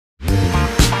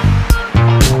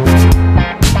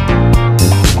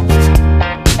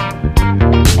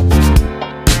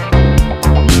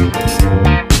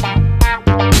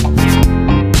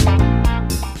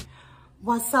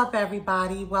up,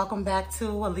 everybody? Welcome back to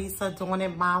Alisa Doing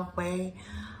It My Way.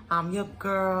 I'm your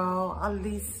girl,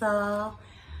 Alisa.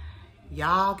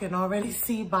 Y'all can already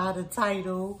see by the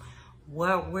title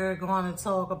what we're going to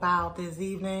talk about this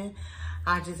evening.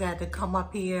 I just had to come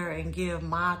up here and give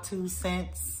my 2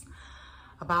 cents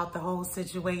about the whole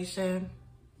situation.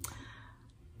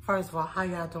 First of all, how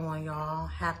y'all doing, y'all?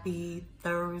 Happy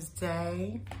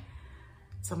Thursday.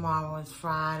 Tomorrow is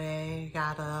Friday.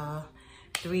 Got a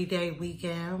 3-day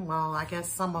weekend. Well, I guess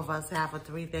some of us have a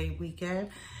 3-day weekend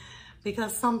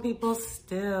because some people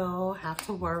still have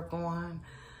to work on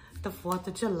the 4th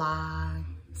of July.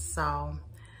 So,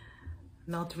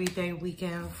 no 3-day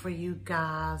weekend for you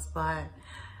guys, but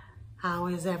how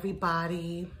is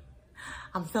everybody?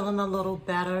 I'm feeling a little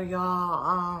better,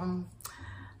 y'all.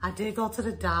 I did go to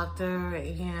the doctor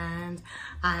and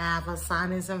I have a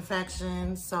sinus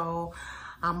infection, so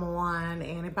I'm on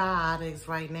antibiotics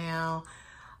right now.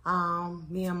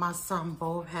 Me and my son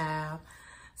both have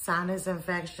sinus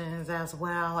infections as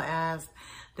well as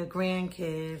the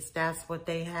grandkids. That's what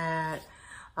they had,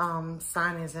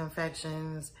 sinus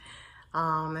infections.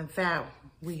 In fact,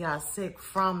 we got sick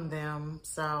from them.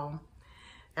 So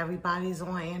everybody's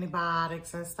on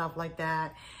antibiotics and stuff like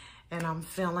that. And I'm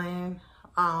feeling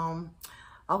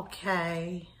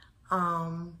okay.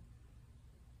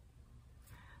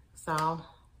 So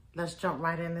let's jump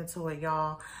right into it,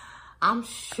 y'all. I'm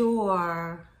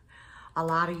sure a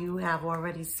lot of you have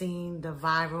already seen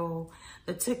the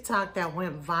TikTok that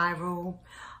went viral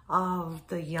of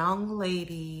the young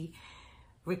lady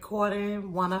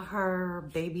recording one of her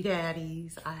baby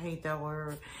daddies. I hate that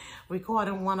word.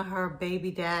 Recording one of her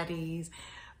baby daddies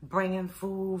bringing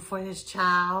food for his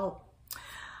child.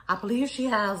 I believe she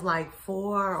has like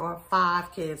 4 or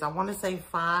 5 kids. I want to say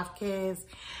 5 kids.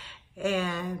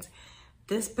 And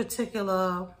this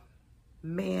particular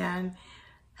man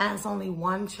has only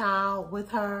 1 child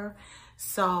with her.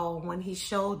 So when he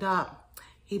showed up,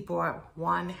 he brought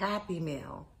 1 Happy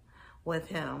Meal with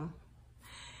him.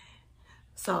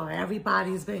 So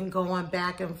everybody's been going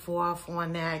back and forth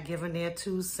on that, giving their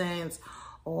 2 cents.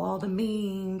 All the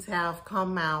memes have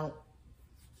come out,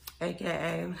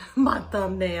 aka my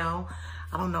thumbnail.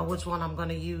 I don't know which one I'm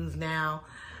gonna use now.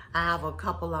 I have a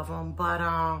couple of them, but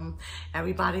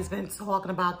everybody's been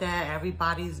talking about that.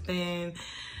 Everybody's been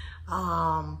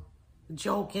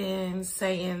joking,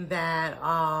 saying that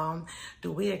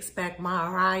do we expect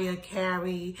Mariah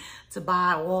Carey to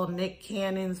buy all Nick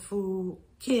Cannon's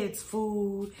kids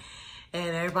food?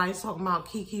 And everybody's talking about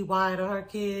Keke Wyatt or her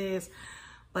kids.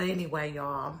 But anyway,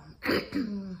 y'all,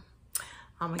 I'm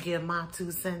gonna give my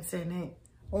 2 cents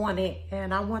on it,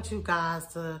 and I want you guys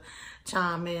to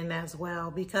chime in as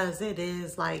well because it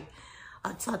is like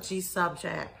a touchy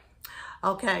subject.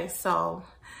 Okay, so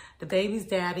the baby's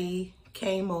daddy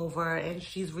came over and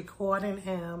she's recording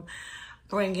him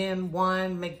bringing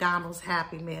 1 McDonald's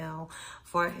Happy Meal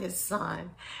for his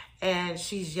son, and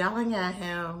she's yelling at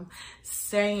him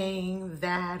saying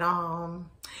that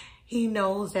he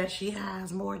knows that she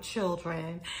has more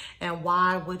children, and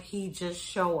why would he just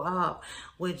show up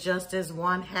with just this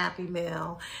 1 Happy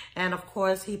Meal? And of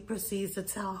course, he proceeds to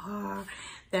tell her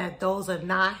that those are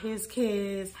not his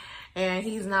kids and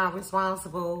he's not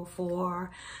responsible for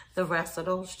the rest of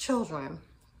those children.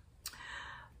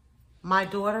 My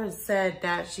daughter said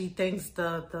that she thinks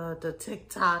the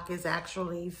TikTok is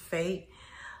actually fake.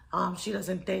 She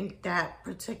doesn't think that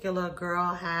particular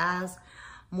girl has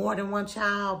more than 1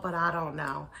 child, but I don't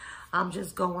know. I'm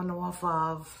just going off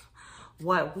of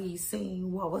what we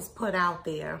seen, what was put out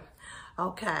there.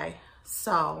 Okay,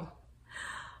 so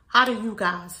how do you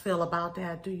guys feel about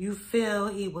that? Do you feel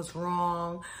he was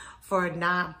wrong for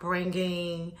not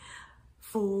bringing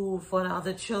food for the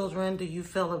other children? Do you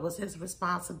feel it was his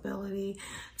responsibility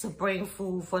to bring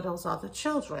food for those other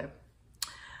children?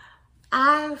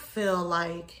 I feel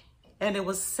like, and it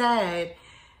was said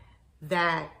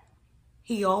that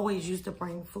he always used to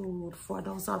bring food for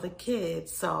those other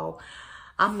kids. So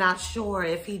I'm not sure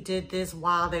if he did this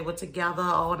while they were together.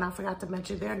 Oh, and I forgot to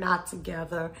mention, they're not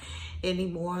together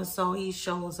anymore. So he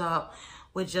shows up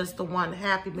with just the 1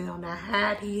 Happy Meal. Now,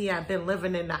 had he had been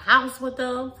living in the house with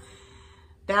them,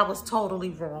 that was totally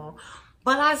wrong.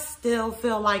 But I still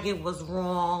feel like it was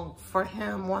wrong for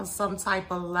him on some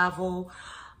type of level.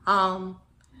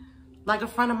 Like a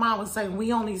friend of mine was saying,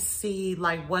 we only see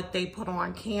like what they put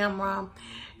on camera.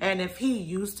 And if he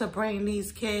used to bring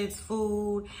these kids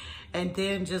food and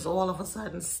then just all of a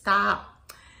sudden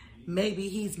stop, maybe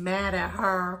he's mad at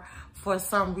her for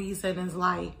some reason. Is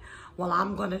like, well,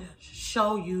 I'm going to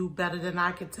show you better than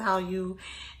I could tell you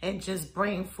and just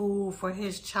bring food for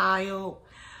his child.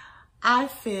 I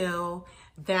feel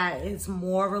that is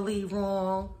morally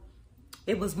wrong.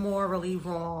 It was morally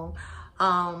wrong.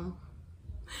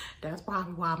 That's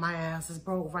probably why my ass is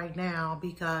broke right now,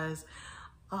 because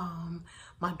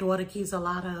my daughter keeps a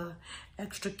lot of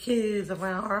extra kids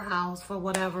around her house for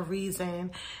whatever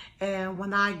reason. And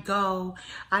when I go,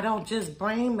 I don't just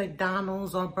bring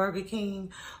McDonald's or Burger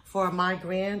King for my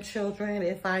grandchildren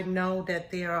if I know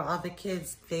that there are other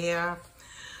kids there.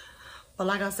 But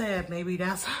like I said, maybe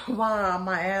that's why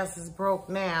my ass is broke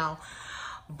now.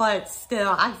 But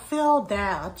still, I feel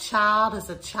that a child is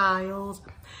a child,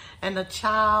 and the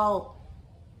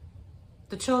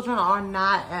children are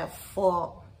not at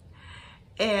fault.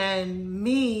 And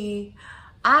me,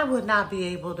 I would not be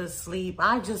able to sleep.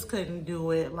 I just couldn't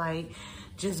do it. Like,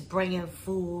 just bringing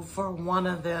food for one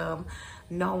of them,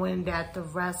 knowing that the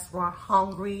rest were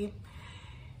hungry.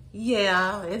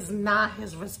 Yeah, it's not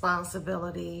his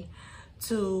responsibility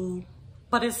to,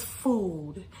 but it's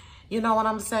food. You know what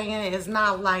I'm saying? It's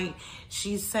not like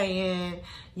she's saying,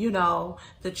 you know,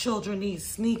 the children need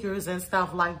sneakers and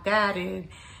stuff like that, and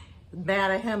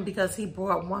mad at him because he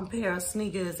brought one pair of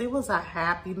sneakers. It was a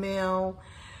Happy Meal.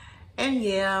 And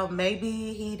yeah,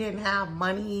 maybe he didn't have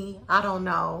money, I don't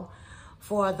know,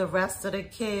 for the rest of the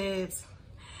kids.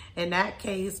 In that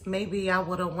case, maybe I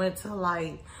would have went to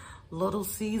like Little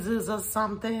Caesars or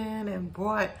something and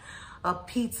brought a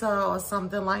pizza or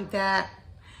something like that,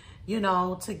 you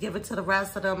know, to give it to the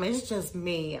rest of them. It's just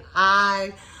me.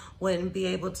 I wouldn't be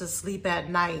able to sleep at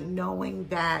night knowing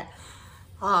that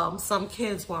some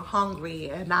kids were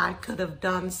hungry, and I could have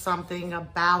done something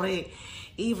about it,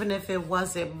 even if it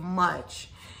wasn't much.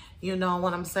 You know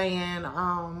what I'm saying?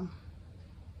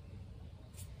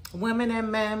 Women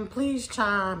and men, please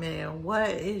chime in.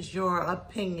 What is your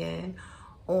opinion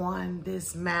on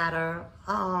this matter?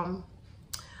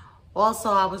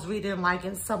 Also, I was reading like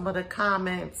in some of the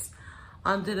comments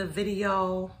under the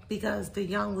video, because the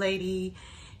young lady,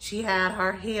 she had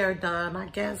her hair done, I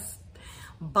guess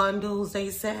bundles they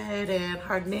said, and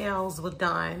her nails were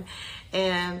done.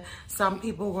 And some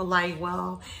people were like,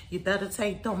 well, you better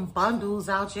take them bundles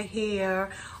out your hair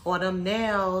or them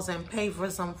nails and pay for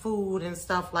some food and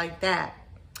stuff like that.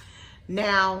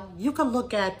 Now, you can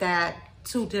look at that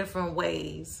two different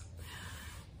ways.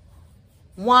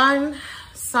 One,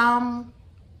 some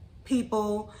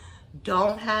people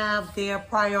don't have their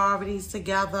priorities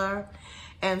together,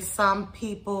 and some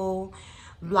people,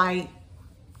 like,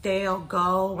 they'll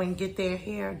go and get their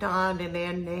hair done and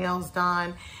their nails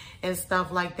done and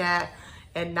stuff like that,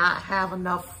 and not have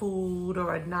enough food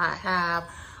or not have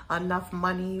enough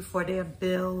money for their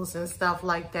bills and stuff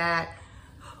like that.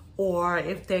 Or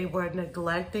if they were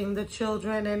neglecting the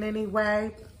children in any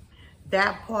way,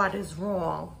 that part is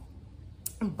wrong.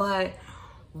 But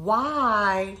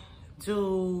why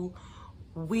do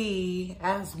we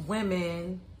as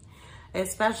women,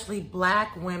 especially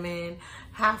Black women,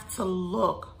 have to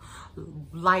look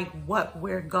like what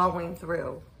we're going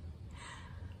through?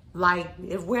 Like,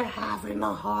 if we're having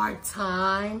a hard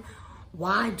time,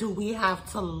 why do we have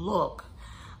to look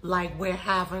like we're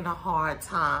having a hard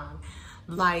time?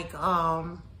 Like,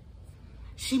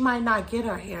 she might not get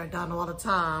her hair done all the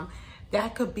time.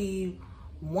 That could be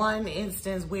one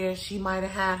instance where she might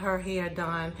have had her hair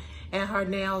done and her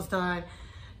nails done.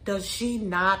 Does she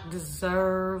not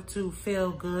deserve to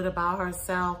feel good about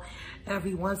herself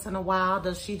every once in a while?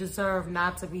 Does she deserve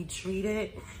not to be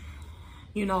treated,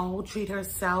 you know, treat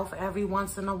herself every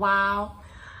once in a while?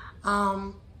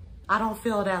 I don't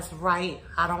feel that's right.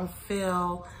 I don't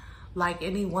feel like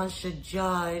anyone should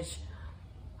judge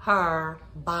her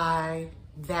by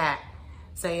that.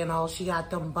 Saying, oh, she got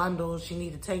them bundles, she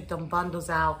need to take them bundles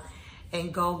out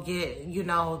and go get, you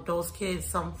know, those kids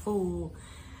some food.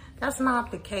 That's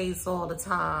not the case all the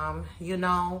time, you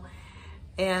know?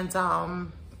 And I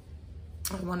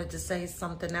wanted to say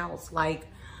something else, like,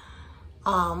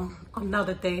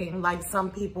 another thing, like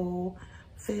some people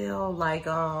feel like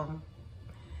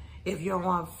if you're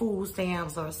on food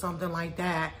stamps or something like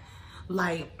that,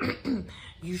 like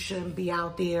you shouldn't be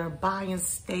out there buying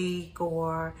steak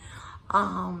or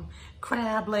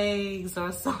crab legs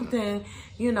or something,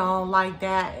 you know, like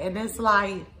that. And it's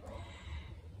like,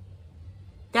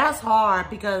 that's hard,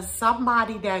 because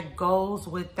somebody that goes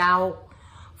without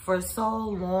for so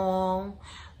long,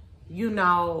 you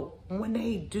know, when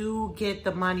they do get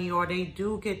the money or they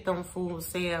do get them food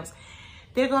stamps,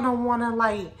 they're gonna wanna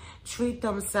like treat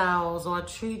themselves or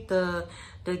treat the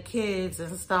kids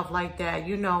and stuff like that.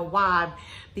 You know why?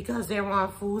 Because they're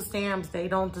on food stamps, they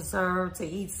don't deserve to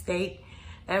eat steak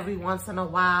every once in a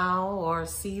while or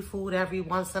seafood every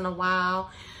once in a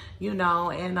while, you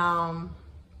know. And I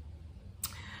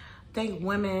think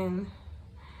women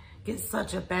get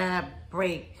such a bad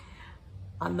break.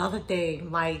 Another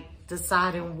thing, like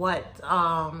deciding what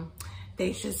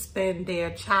they should spend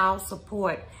their child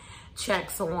support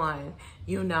checks on,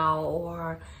 you know,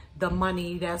 or the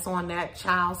money that's on that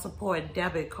child support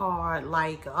debit card,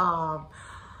 like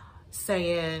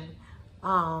saying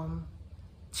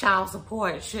child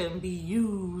support shouldn't be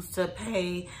used to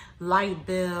pay light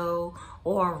bill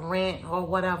or rent or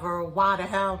whatever. Why the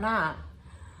hell not?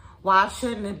 Why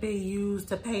shouldn't it be used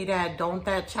to pay that? Don't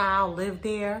that child live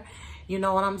there? You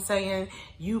know what I'm saying?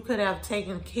 You could have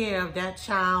taken care of that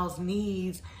child's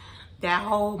needs that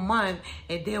whole month,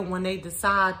 and then when they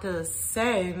decide to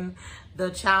send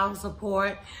the child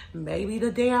support, maybe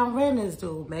the damn rent is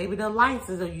due, maybe the lights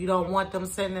is due. You don't want them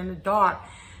sitting in the dark,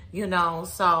 you know.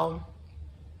 So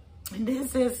in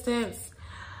this instance,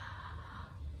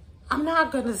 I'm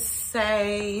not gonna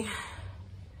say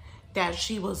that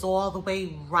she was all the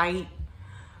way right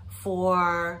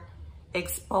for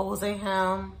exposing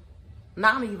him.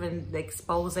 Not even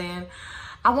exposing.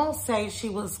 I won't say she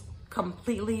was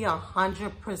completely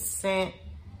 100%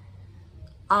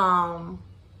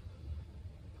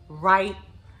 right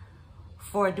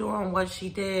for doing what she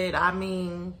did. I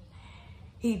mean,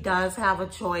 he does have a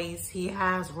choice. He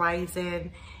has rights,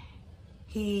 and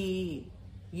he,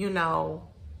 you know,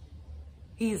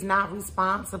 he's not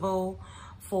responsible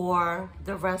for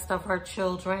the rest of her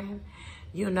children,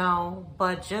 you know,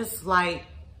 but just like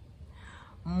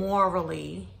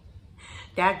morally,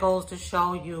 that goes to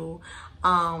show you,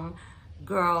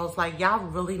 girls, like, y'all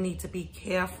really need to be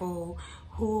careful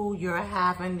who you're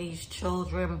having these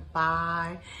children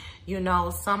by. You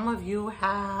know, some of you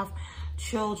have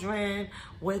children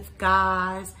with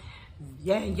guys,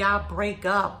 yeah, y'all break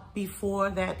up before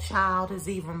that child is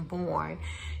even born.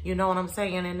 You know what I'm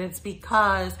saying? And it's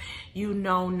because you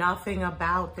know nothing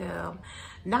about them.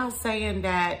 Not saying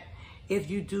that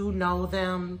if you do know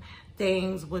them,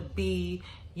 things would be,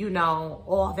 you know,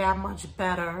 all that much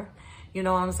better. You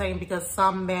know what I'm saying? Because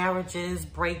some marriages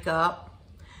break up.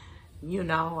 You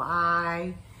know,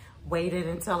 I waited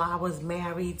until I was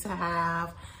married to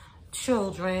have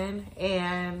children,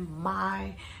 and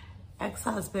my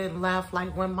ex-husband left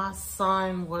like when my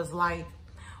son was like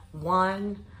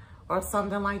 1 or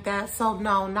something like that. So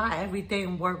no, not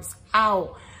everything works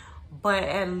out, but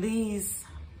at least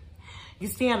you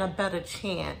stand a better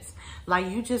chance. Like,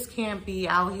 you just can't be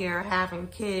out here having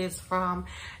kids from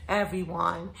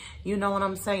everyone. You know what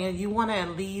I'm saying? You want to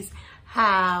at least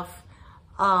have,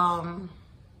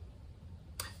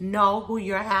 know who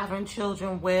you're having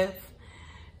children with.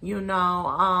 You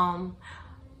know,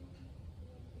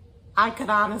 I could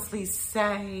honestly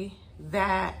say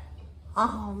that,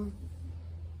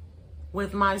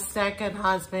 with my second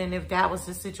husband, if that was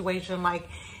the situation, like,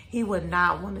 he would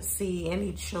not want to see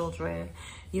any children,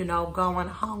 you know, going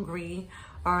hungry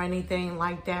or anything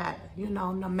like that, you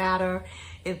know, no matter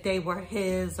if they were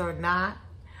his or not.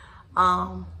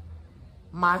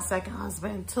 My second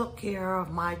husband took care of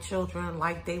my children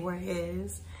like they were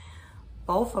his.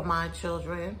 Both of my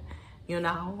children, you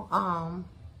know,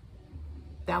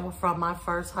 that were from my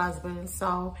first husband.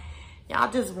 So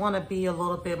y'all just want to be a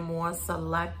little bit more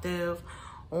selective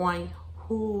on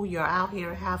who you're out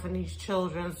here having these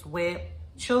children with.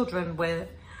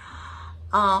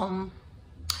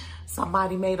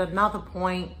 Somebody made another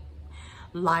point,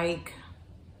 like,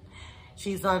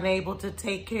 she's unable to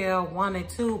take care of 1 and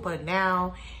 2, but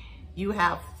now you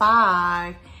have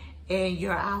 5 and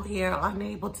you're out here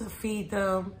unable to feed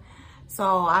them.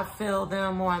 So I feel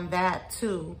them on that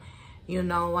too. You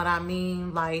know what I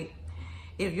mean? Like,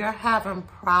 if you're having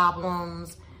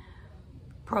problems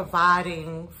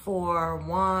providing for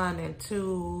 1 and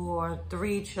 2 or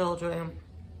 3 children,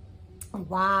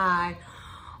 why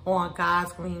on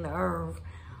God's green earth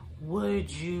would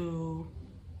you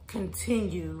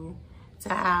continue to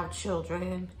have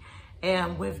children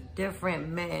and with different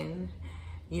men,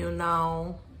 you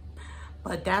know?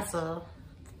 But that's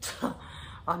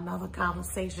another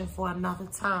conversation for another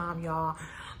time, y'all.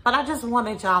 But I just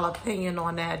wanted y'all opinion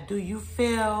on that. Do you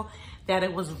feel that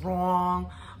it was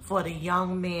wrong for the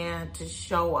young man to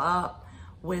show up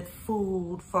with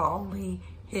food for only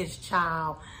his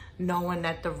child, knowing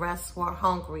that the rest were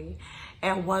hungry?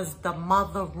 And was the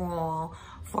mother wrong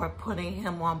for putting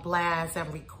him on blast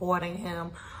and recording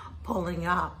him pulling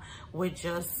up with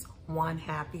just 1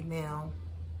 Happy Meal?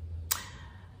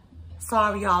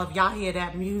 Sorry, y'all, if y'all hear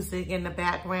that music in the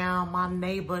background. My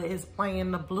neighbor is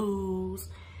playing the blues.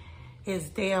 His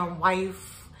damn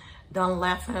wife done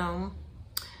left him.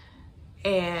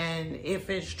 And if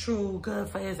it's true, good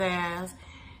for his ass.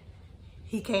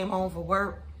 He came home from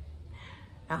work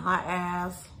and her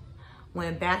ass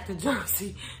went back to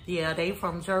Jersey. Yeah, they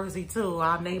from Jersey too,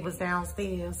 our neighbors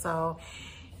downstairs. So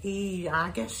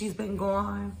I guess she's been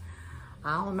gone,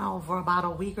 I don't know, for about a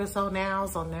week or so now.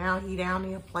 So now he down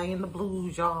there playing the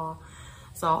blues, y'all.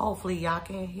 So hopefully y'all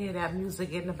can hear that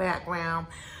music in the background.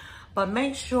 But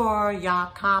make sure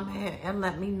y'all comment and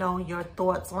let me know your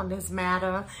thoughts on this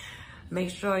matter. Make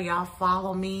sure y'all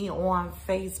follow me on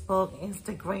Facebook,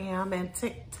 Instagram, and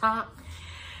TikTok.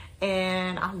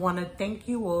 And I want to thank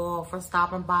you all for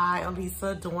stopping by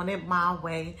Alisa Doing It My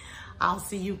Way. I'll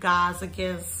see you guys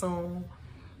again soon.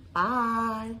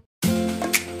 Bye.